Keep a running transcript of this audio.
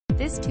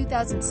This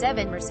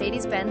 2007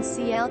 Mercedes-Benz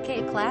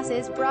CLK-Class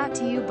is brought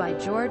to you by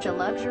Georgia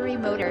Luxury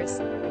Motors.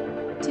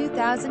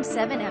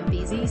 2007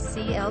 MBZ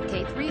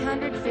CLK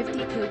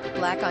 350 Coupe,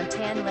 black on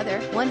tan leather,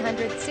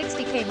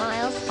 160k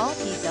miles, all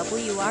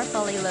PWR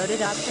fully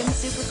loaded options,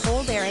 super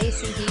cold air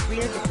AC heat,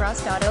 rear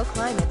defrost, auto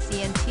climate,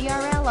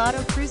 CNTRL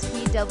auto cruise,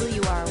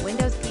 PWR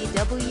windows,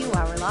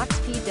 PWR locks,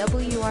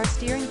 PWR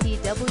steering,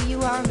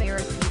 PWR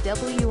mirrors,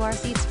 PWR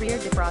seats, rear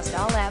defrost,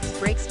 all apps,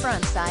 brakes,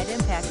 front side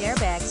impact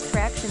airbags,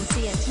 traction,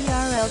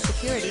 CNTRL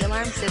security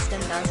alarm system,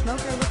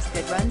 non-smoker, looks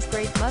good, runs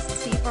great, must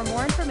see. For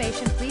more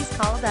information please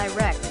call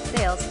direct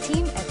sales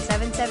team at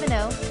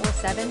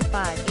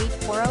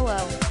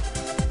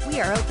 770-475-8400.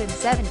 We are open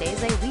 7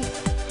 days a week.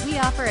 We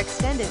offer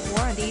extended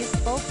warranties,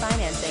 full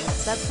financing,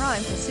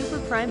 subprime to super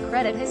prime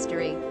credit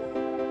history.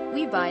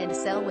 We buy and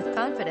sell with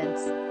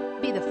confidence.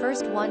 Be the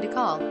first one to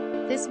call.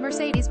 This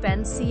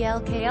Mercedes-Benz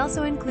CLK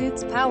also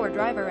includes power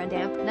driver and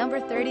amp,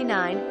 number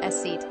 39,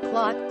 S-seat,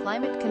 clock,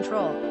 climate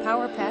control,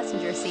 power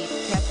passenger seat,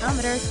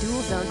 tachometer,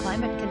 dual zone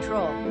climate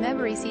control,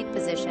 memory seat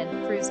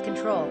position, cruise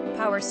control,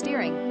 power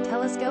steering,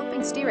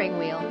 telescoping steering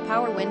wheel,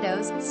 power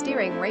windows,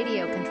 steering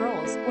radio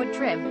controls, wood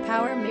trim,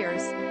 power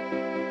mirrors,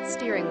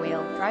 steering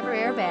wheel, driver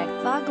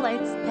airbag, fog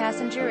lights,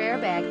 passenger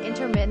airbag,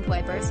 intermittent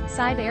wipers,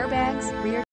 side airbags, rear